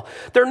real.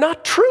 They're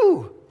not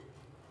true.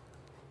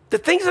 The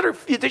things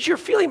that you're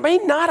feeling may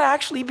not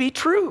actually be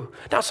true.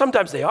 Now,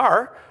 sometimes they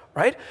are,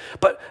 right?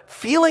 But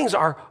feelings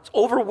are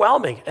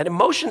overwhelming and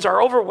emotions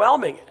are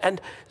overwhelming.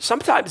 And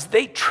sometimes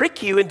they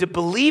trick you into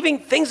believing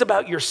things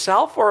about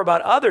yourself or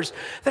about others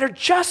that are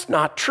just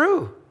not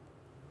true.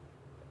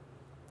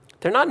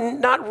 They're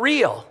not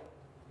real.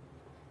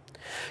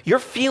 Your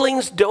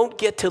feelings don't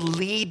get to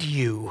lead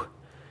you.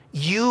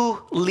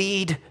 You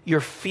lead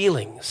your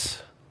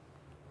feelings.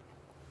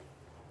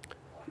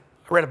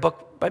 I read a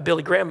book by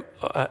Billy Graham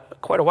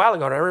quite a while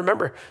ago, and I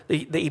remember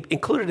they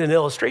included an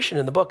illustration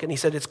in the book, and he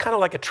said it's kind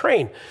of like a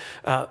train.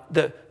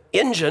 The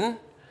engine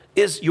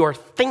is your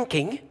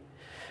thinking,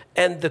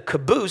 and the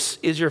caboose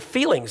is your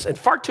feelings, and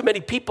far too many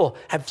people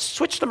have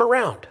switched them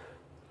around.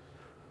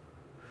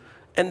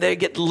 And they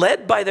get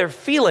led by their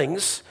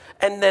feelings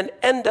and then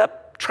end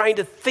up trying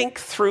to think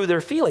through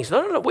their feelings.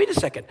 No, wait a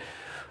second.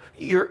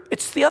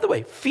 It's the other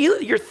way.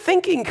 Your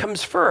thinking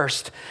comes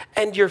first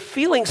and your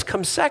feelings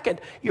come second.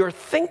 Your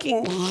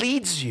thinking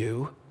leads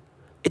you.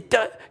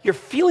 Your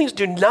feelings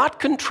do not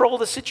control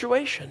the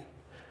situation.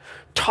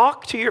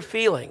 Talk to your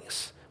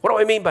feelings. What do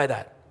I mean by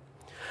that?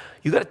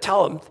 You got to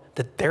tell them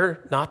that they're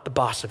not the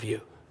boss of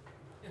you.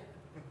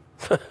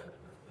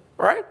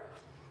 Right?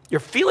 Your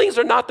feelings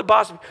are not the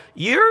boss of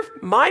you.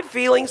 My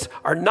feelings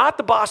are not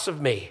the boss of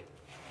me.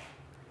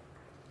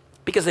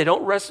 Because they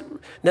don't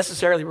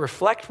necessarily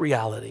reflect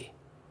reality.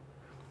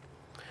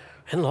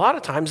 And a lot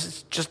of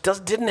times it just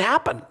didn't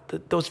happen.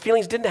 Those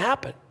feelings didn't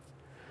happen.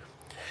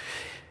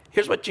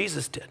 Here's what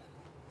Jesus did.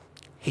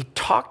 He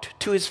talked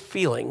to his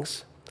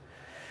feelings,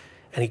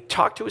 and he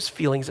talked to his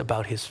feelings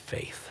about his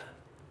faith.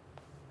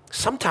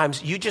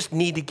 Sometimes you just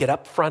need to get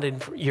up front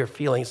in your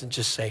feelings and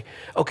just say,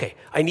 okay,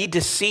 I need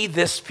to see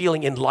this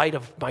feeling in light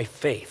of my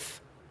faith.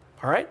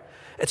 All right?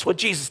 That's what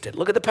Jesus did.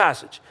 Look at the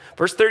passage.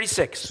 Verse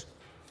 36.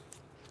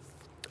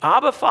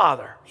 Abba,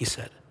 Father, he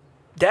said,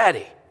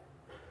 Daddy,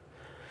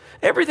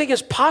 everything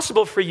is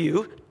possible for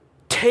you.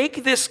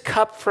 take this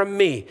cup from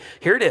me.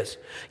 Here it is.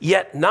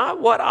 Yet not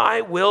what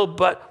I will,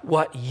 but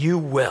what you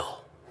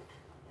will.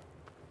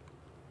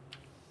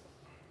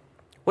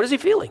 What is he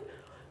feeling?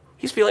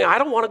 He's feeling, I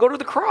don't want to go to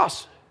the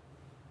cross.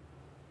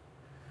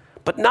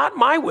 But not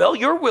my will,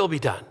 your will be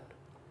done.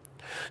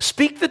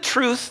 Speak the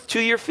truth to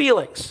your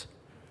feelings.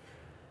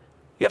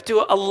 You have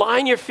to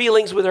align your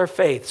feelings with our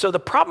faith. So the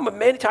problem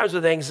many times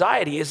with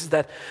anxiety is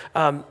that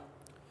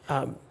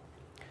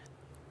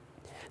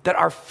that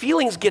our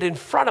feelings get in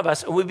front of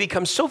us and we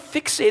become so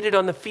fixated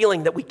on the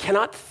feeling that we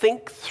cannot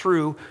think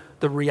through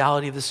the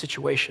reality of the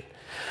situation.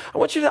 I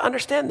want you to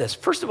understand this.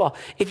 First of all,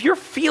 if you're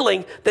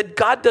feeling that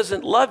God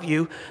doesn't love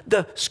you,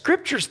 the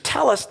scriptures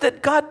tell us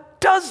that God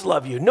does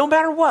love you, no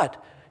matter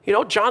what. You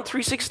know, John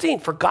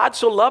 3:16, for God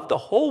so loved the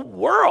whole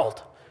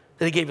world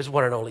that he gave his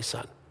one and only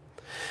son.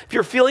 If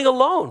you're feeling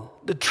alone,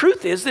 the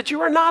truth is that you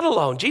are not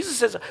alone. Jesus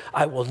says,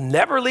 I will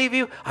never leave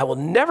you. I will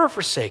never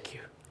forsake you.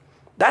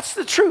 That's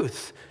the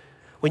truth.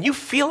 When you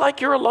feel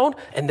like you're alone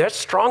and there's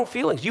strong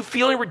feelings, you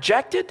feeling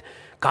rejected,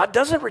 God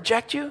doesn't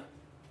reject you.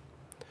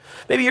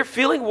 Maybe you're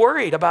feeling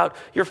worried about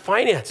your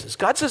finances.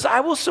 God says, I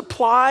will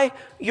supply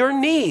your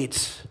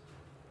needs.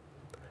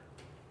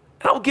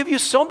 And I will give you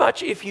so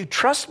much if you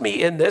trust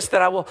me in this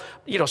that I will,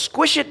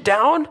 squish it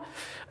down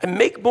and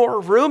make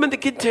more room in the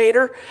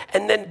container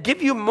and then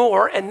give you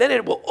more and then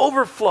it will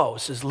overflow,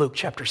 says Luke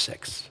chapter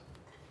 6.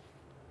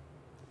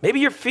 Maybe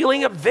you're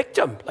feeling a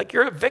victim, like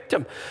you're a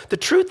victim. The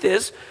truth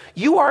is,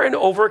 you are an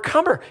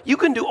overcomer. You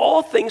can do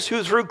all things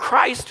through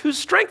Christ who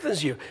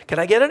strengthens you. Can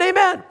I get an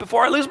amen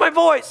before I lose my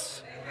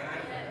voice?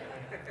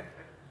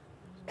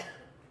 Amen.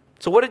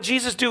 So what did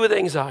Jesus do with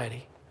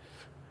anxiety?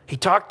 He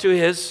talked to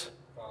his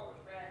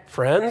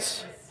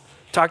friends,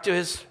 talked to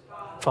his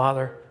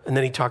Father, and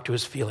then he talked to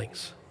his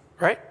feelings,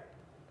 right?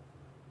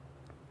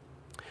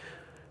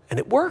 And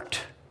it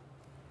worked.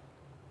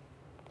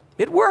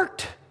 It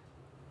worked.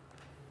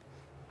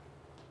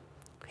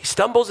 He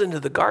stumbles into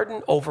the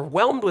garden,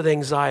 overwhelmed with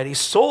anxiety,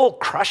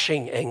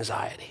 soul-crushing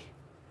anxiety.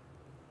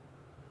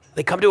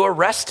 They come to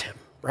arrest him,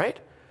 right?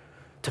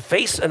 To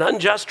face an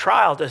unjust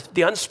trial,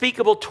 the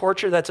unspeakable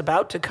torture that's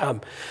about to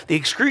come, the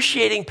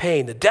excruciating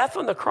pain, the death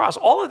on the cross,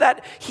 all of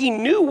that he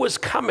knew was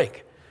coming.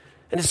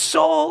 And his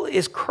soul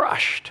is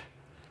crushed.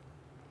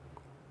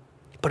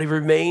 But he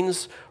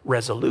remains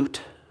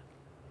resolute.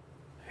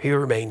 He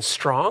remains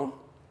strong.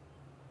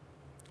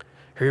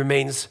 He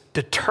remains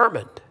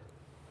determined.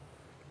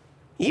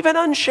 Even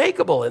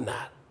unshakable in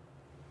that.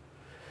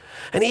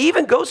 And he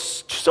even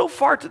goes so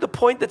far to the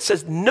point that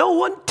says, no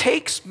one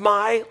takes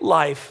my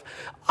life.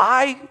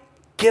 I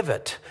give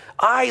it.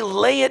 I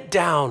lay it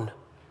down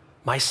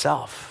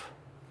myself.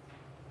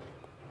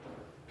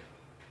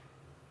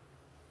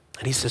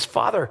 And he says,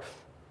 Father,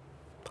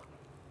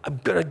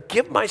 I'm going to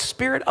give my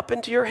spirit up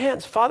into your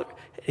hands. Father,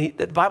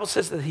 the Bible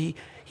says that he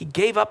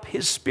gave up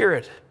his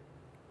spirit.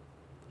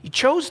 He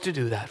chose to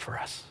do that for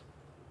us.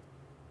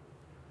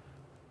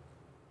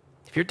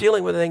 If you're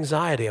dealing with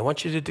anxiety, I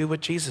want you to do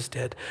what Jesus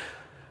did.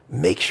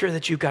 Make sure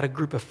that you've got a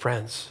group of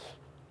friends,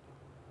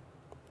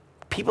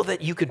 people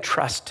that you can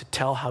trust to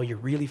tell how you're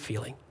really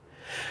feeling.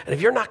 And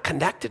if you're not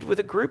connected with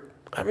a group,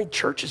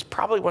 church is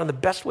probably one of the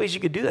best ways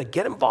you could do that.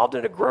 Get involved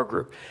in a grow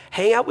group.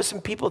 Hang out with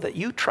some people that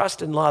you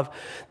trust and love,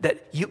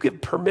 that you give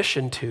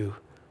permission to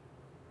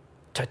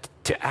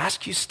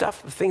ask you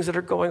stuff, things that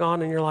are going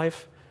on in your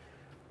life,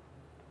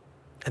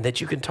 and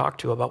that you can talk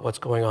to about what's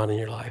going on in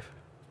your life.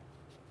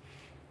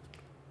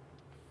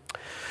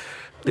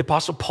 The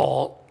Apostle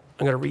Paul,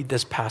 I'm going to read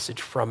this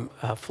passage from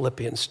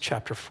Philippians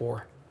chapter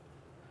 4.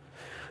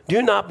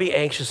 Do not be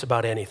anxious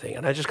about anything.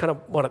 And I just kind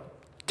of want to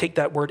take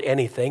that word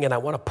anything and I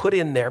want to put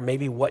in there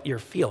maybe what you're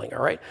feeling,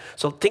 all right?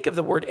 So think of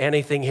the word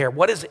anything here.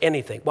 What is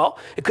anything? Well,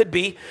 it could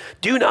be,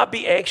 do not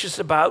be anxious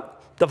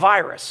about the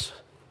virus.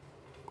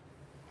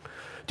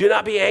 Do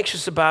not be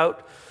anxious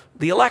about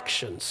the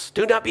elections.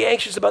 Do not be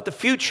anxious about the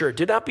future.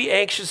 Do not be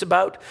anxious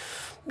about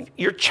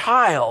your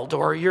child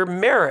or your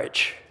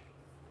marriage.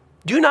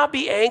 Do not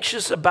be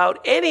anxious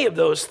about any of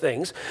those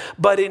things,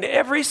 but in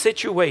every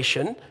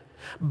situation,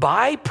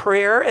 by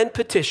prayer and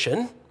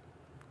petition,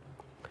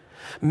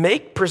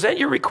 present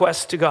your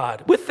requests to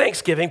God. With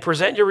thanksgiving,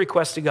 present your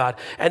requests to God.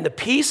 And the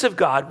peace of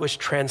God, which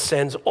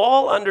transcends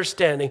all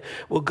understanding,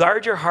 will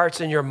guard your hearts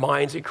and your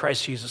minds in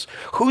Christ Jesus.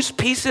 Whose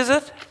peace is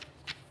it?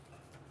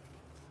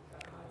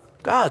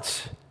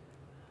 God's.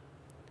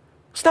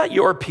 It's not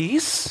your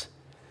peace.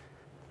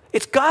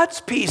 It's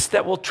God's peace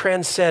that will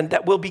transcend,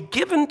 that will be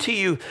given to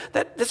you,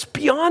 that's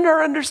beyond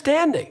our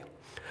understanding.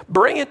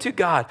 Bring it to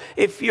God.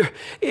 If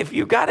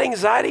you've got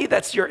anxiety,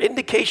 that's your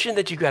indication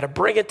that you've got to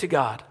bring it to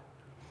God.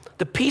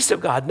 The peace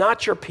of God,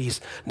 not your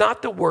peace,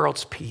 not the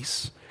world's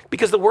peace,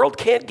 because the world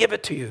can't give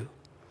it to you.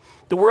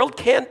 The world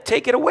can't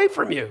take it away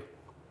from you.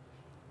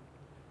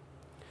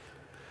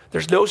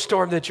 There's no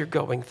storm that you're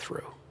going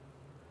through.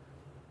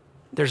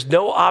 There's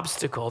no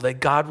obstacle that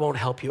God won't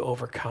help you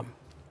overcome.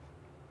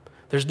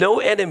 There's no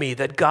enemy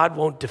that God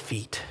won't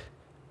defeat.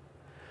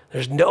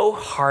 There's no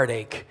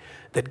heartache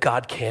that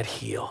God can't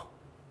heal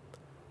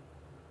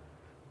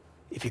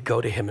if you go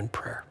to him in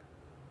prayer.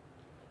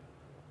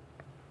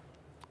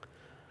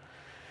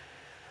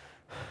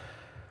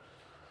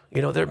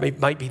 You know, there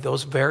might be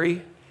those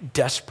very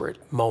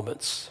desperate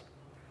moments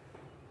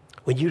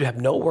when you have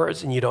no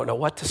words and you don't know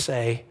what to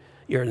say.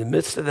 You're in the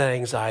midst of that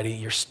anxiety.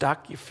 You're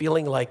stuck. You're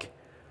feeling like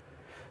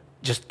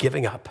just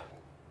giving up,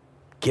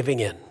 giving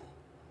in,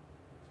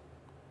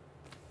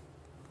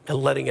 and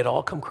letting it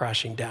all come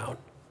crashing down.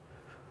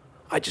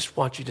 I just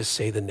want you to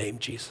say the name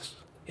Jesus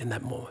in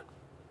that moment.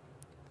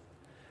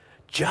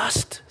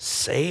 Just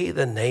say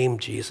the name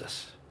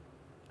Jesus.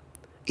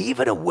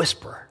 Even a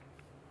whisper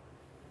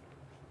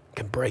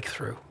can break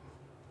through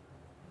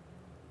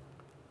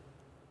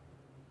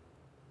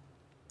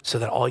so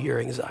that all your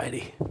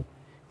anxiety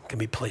can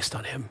be placed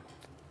on him.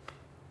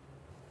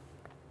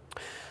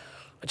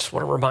 I just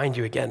want to remind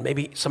you again,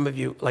 maybe some of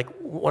you, like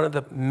one of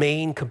the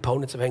main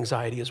components of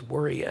anxiety is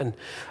worry. And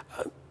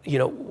you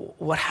know,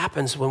 what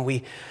happens when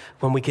we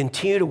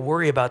continue to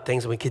worry about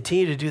things and we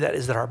continue to do that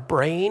is that our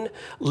brain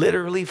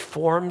literally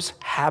forms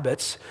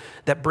habits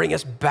that bring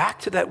us back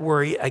to that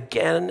worry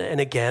again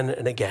and again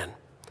and again.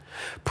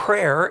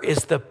 Prayer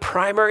is the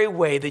primary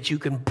way that you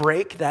can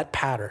break that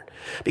pattern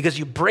because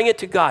you bring it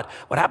to God.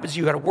 What happens,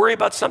 you got to worry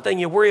about something,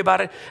 you worry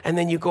about it, and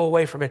then you go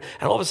away from it.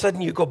 And all of a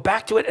sudden you go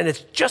back to it and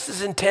it's just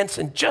as intense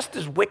and just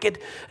as wicked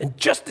and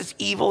just as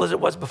evil as it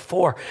was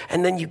before.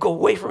 And then you go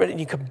away from it and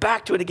you come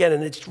back to it again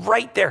and it's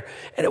right there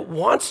and it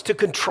wants to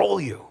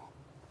control you.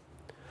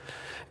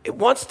 It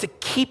wants to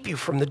keep you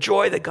from the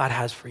joy that God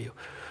has for you.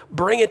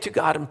 Bring it to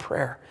God in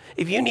prayer.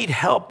 If you need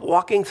help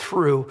walking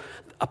through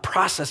a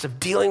process of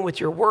dealing with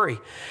your worry,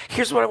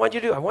 here's what I want you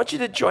to do. I want you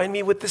to join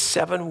me with the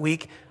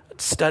 7-week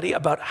study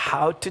about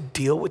how to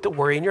deal with the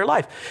worry in your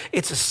life.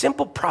 It's a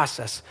simple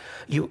process.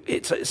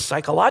 It's a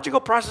psychological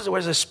process or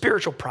it's a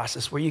spiritual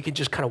process where you can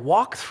just kind of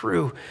walk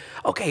through,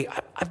 okay,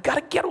 I've got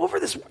to get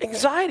over this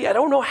anxiety. I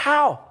don't know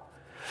how.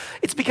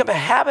 It's become a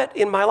habit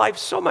in my life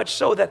so much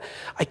so that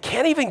I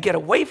can't even get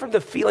away from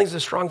the feelings, the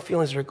strong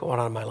feelings that are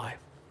going on in my life.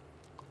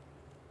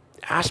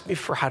 Ask me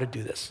for how to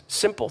do this.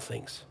 Simple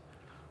things.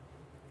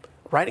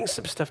 Writing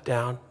some stuff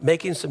down,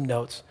 making some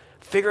notes,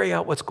 figuring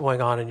out what's going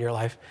on in your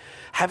life,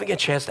 having a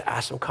chance to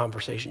ask some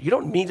conversation. You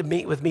don't need to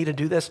meet with me to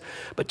do this,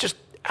 but just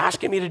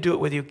asking me to do it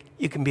with you,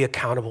 you can be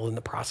accountable in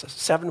the process.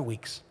 7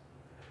 weeks.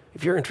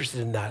 If you're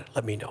interested in that,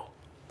 let me know.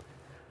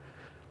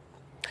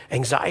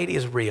 Anxiety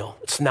is real.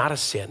 It's not a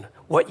sin.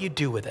 What you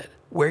do with it,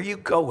 where you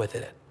go with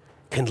it,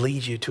 can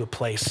lead you to a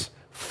place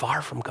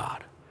far from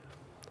God,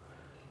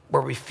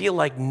 where we feel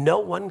like no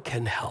one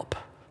can help,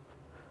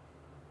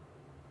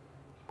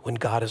 when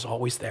God is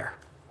always there,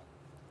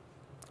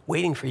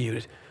 waiting for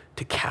you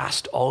to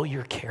cast all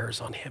your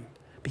cares on him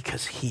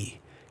because he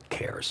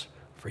cares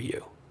for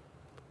you.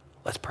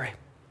 Let's pray.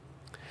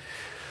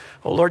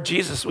 Oh, Lord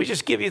Jesus, we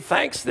just give you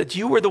thanks that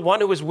you were the one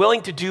who was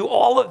willing to do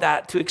all of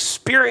that, to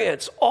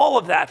experience all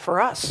of that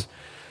for us.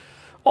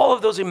 All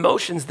of those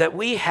emotions that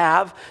we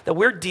have, that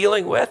we're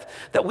dealing with,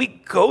 that we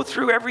go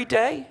through every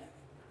day.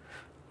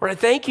 Lord, I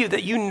thank you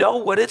that you know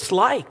what it's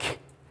like,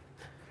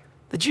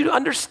 that you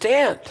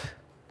understand.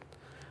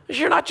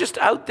 You're not just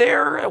out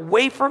there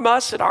away from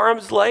us at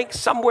arm's length,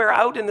 somewhere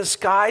out in the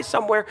sky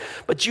somewhere,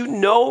 but you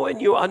know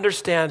and you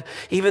understand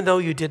even though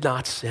you did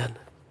not sin.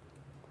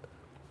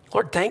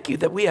 Lord, thank you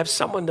that we have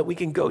someone that we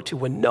can go to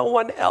when no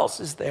one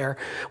else is there,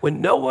 when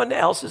no one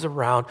else is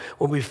around,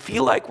 when we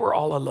feel like we're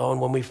all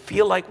alone, when we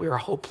feel like we are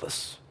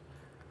hopeless,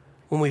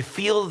 when we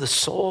feel the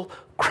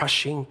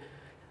soul-crushing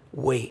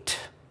weight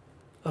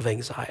of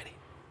anxiety.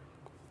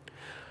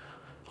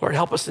 Lord,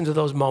 help us into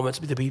those moments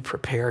to be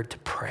prepared to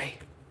pray,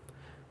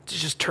 to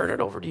just turn it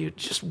over to you,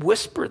 just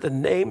whisper the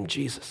name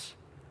Jesus,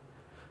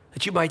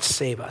 that you might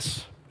save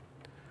us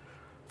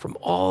from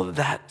all of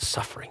that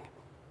suffering.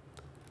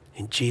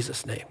 In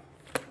Jesus' name,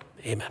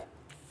 amen.